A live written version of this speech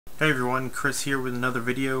Hey everyone, Chris here with another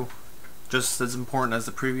video, just as important as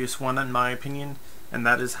the previous one in my opinion, and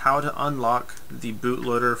that is how to unlock the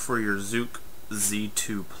bootloader for your Zuk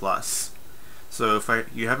Z2 Plus. So if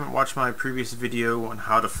you haven't watched my previous video on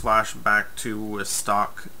how to flash back to a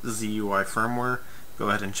stock ZUI firmware, go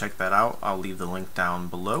ahead and check that out. I'll leave the link down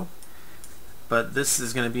below. But this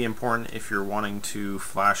is going to be important if you're wanting to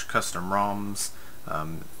flash custom ROMs,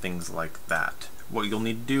 things like that. What you'll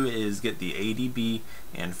need to do is get the ADB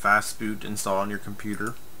and Fastboot installed on your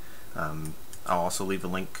computer. I'll also leave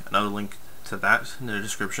another link to that in the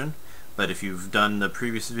description. But if you've done the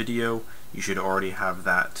previous video, you should already have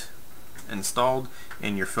that installed,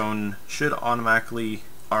 and your phone should automatically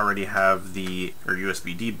already have the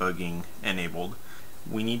USB debugging enabled.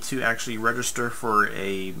 We need to actually register for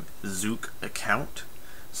a Zuk account.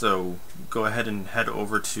 So go ahead and head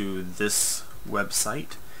over to this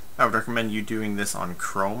website. I would recommend you doing this on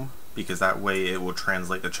Chrome, because that way it will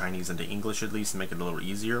translate the Chinese into English at least and make it a little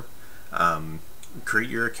easier. Create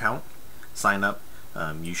your account, sign up.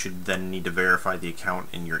 You should then need to verify the account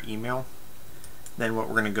in your email. Then what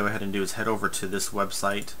we're going to go ahead and do is head over to this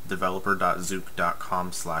website,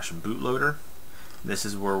 developer.zuk.com/bootloader. This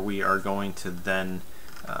is where we are going to then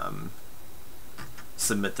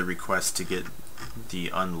submit the request to get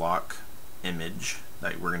the unlock image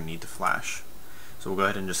that we're going to need to flash. So we'll go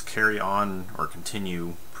ahead and just carry on, or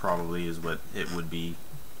continue probably is what it would be.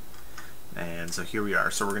 And so here we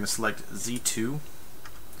are. So we're going to select Z2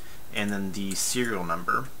 and then the serial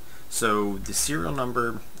number. So the serial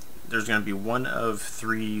number, there's going to be one of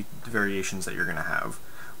three variations that you're going to have.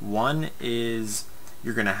 One is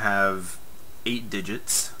you're going to have 8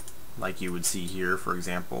 digits, like you would see here, for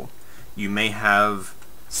example. You may have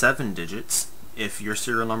 7 digits. If your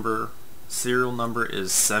serial number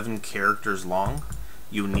is 7 characters long,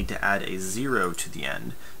 you would need to add a 0 to the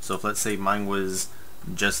end. So if, let's say, mine was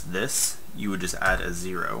just this, you would just add a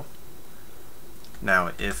 0.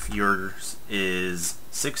 Now if yours is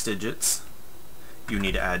 6 digits, you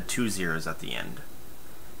need to add 2 zeros at the end.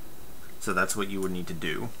 So that's what you would need to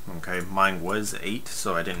do. Okay, mine was 8,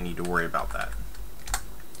 so I didn't need to worry about that.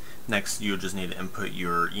 Next, you just need to input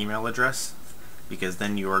your email address, because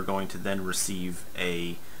then you are going to then receive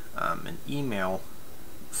an email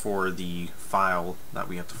for the file that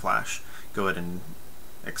we have to flash. Go ahead and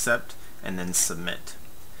accept and then submit.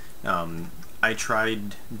 I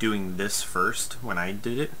tried doing this first when I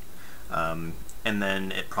did it, and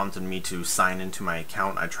then it prompted me to sign into my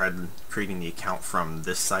account. I tried creating the account from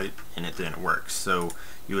this site and it didn't work. So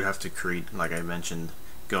you would have to create, like I mentioned,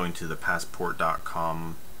 going to the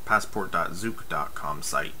passport.zuk.com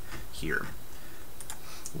site here.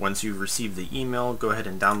 Once you've received the email, go ahead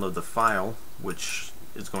and download the file, which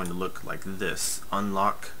is going to look like this: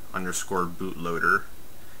 unlock_bootloader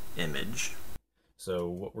image. So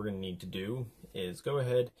what we're going to need to do is go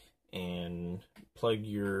ahead and plug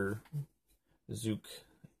your Zuk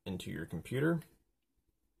into your computer.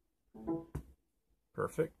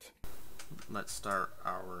 Perfect. Let's start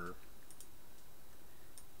our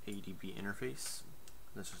ADB interface.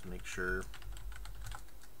 Let's just make sure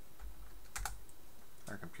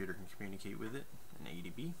our computer can communicate with it in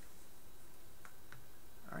ADB.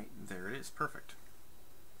 Alright, there it is. Perfect.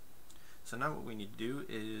 So now what we need to do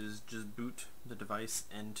is just boot the device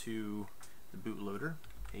into the bootloader.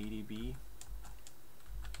 ADB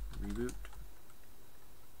reboot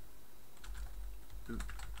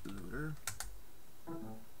bootloader.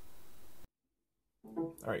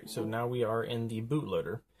 Alright, so now we are in the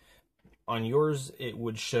bootloader. On yours it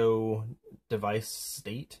would show device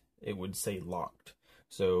state. It would say locked.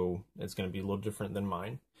 So it's going to be a little different than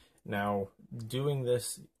mine. Now, doing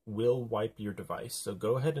this will wipe your device, so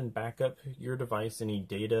go ahead and back up your device. Any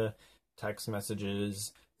data, text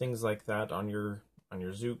messages, things like that on your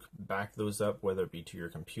Zuk, back those up, whether it be to your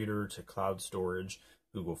computer, to cloud storage,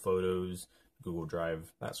 Google Photos, Google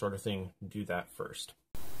Drive, that sort of thing. Do that first.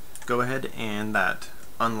 Go ahead and that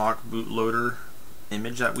unlock bootloader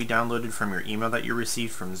image that we downloaded from your email that you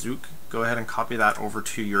received from Zuk, go ahead and copy that over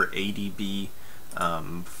to your ADB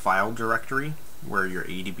file directory where your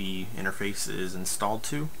ADB interface is installed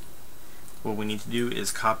to. What we need to do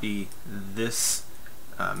is copy this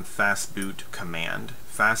fastboot command,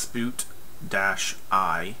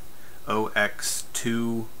 fastboot-i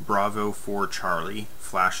ox2 bravo 4 charlie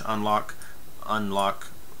flash unlock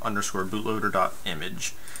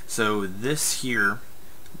 _bootloader.image. So this here,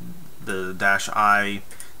 the -i,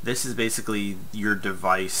 this is basically your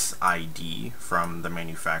device ID from the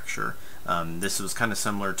manufacturer. This was kind of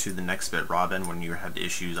similar to the NextBit Robin when you had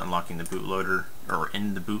issues unlocking the bootloader, or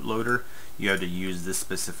in the bootloader, you had to use this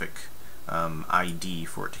specific ID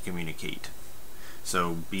for it to communicate.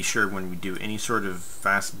 So be sure when we do any sort of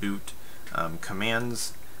Fastboot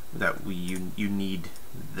commands that you need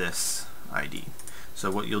this ID. So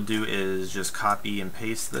what you'll do is just copy and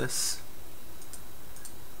paste this,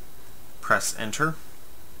 press enter,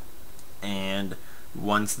 and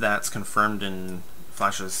once that's confirmed and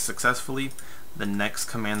flashes successfully, the next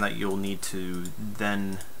command that you'll need to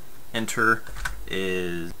then enter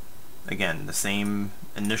is, again, the same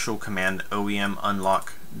initial command, OEM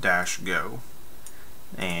unlock -go,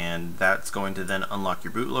 and that's going to then unlock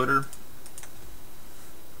your bootloader.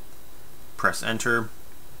 Press enter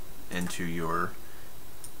into your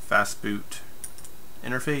Fastboot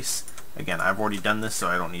interface. Again, I've already done this, so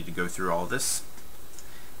I don't need to go through all this.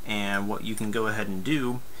 And what you can go ahead and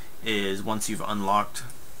do is, once you've unlocked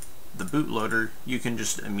the bootloader, you can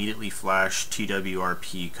just immediately flash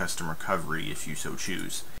TWRP custom recovery if you so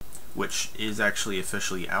choose, which is actually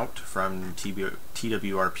officially out from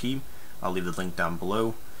TWRP. I'll leave the link down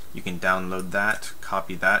below. You can download that,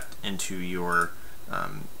 copy that into your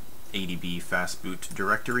ADB Fastboot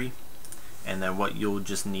directory, and then what you'll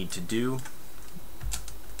just need to do,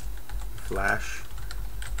 flash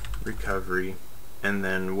recovery, and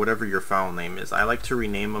then whatever your file name is. I like to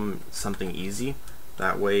rename them something easy,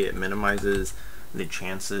 that way it minimizes the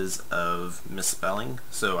chances of misspelling.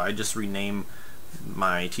 So I just rename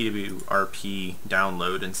my TWRP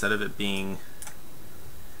download, instead of it being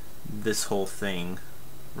this whole thing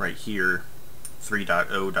right here,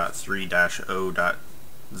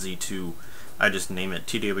 3.0.3-0.Z2, I just name it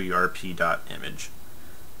twrp.image.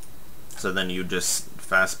 So then you just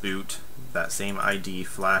Fastboot that same ID,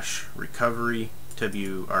 flash recovery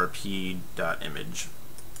twrp.image.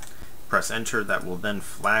 Press enter. That will then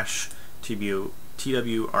flash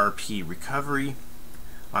TWRP recovery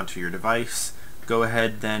onto your device. Go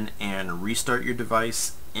ahead then and restart your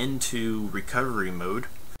device into recovery mode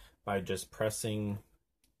by just pressing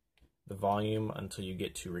the volume until you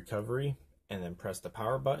get to recovery, and then press the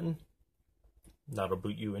power button. That'll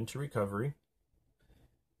boot you into recovery.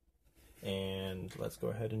 And let's go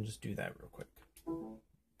ahead and just do that real quick.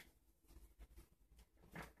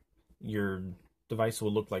 Your device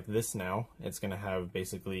will look like this now. It's going to have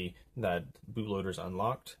basically that bootloader's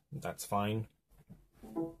unlocked. That's fine.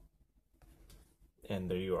 And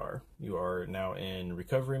there you are. You are now in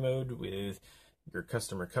recovery mode with your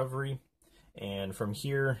custom recovery. And from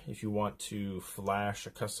here, if you want to flash a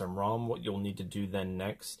custom ROM, what you'll need to do then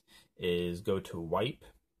next is go to wipe,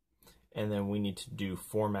 and then we need to do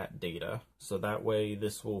format data. So that way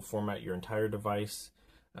this will format your entire device,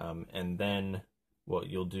 and then what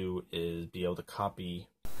you'll do is be able to copy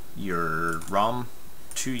your ROM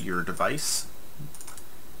to your device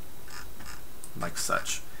like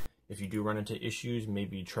such. If you do run into issues,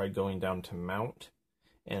 maybe try going down to mount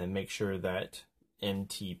and make sure that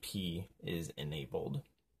NTP is enabled.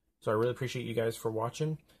 So I really appreciate you guys for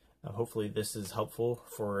watching. Hopefully this is helpful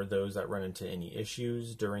for those that run into any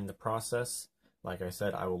issues during the process. Like I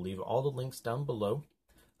said, I will leave all the links down below.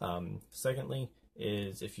 Secondly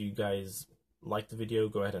is, if you guys like the video,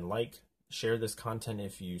 go ahead and share this content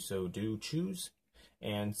if you so do choose,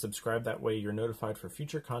 and subscribe. That way you're notified for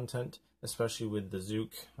future content, especially with the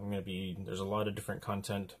Zuk. There's a lot of different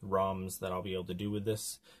content ROMs that I'll be able to do with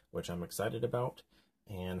this, which I'm excited about.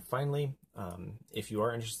 And finally, if you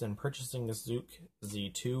are interested in purchasing this Zuk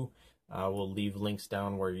Z2, I will leave links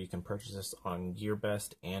down where you can purchase this on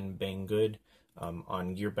Gearbest and Banggood.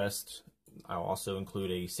 On Gearbest, I'll also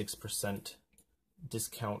include a 6%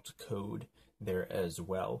 discount code there as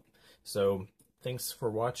well. So thanks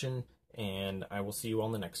for watching, and I will see you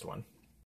on the next one.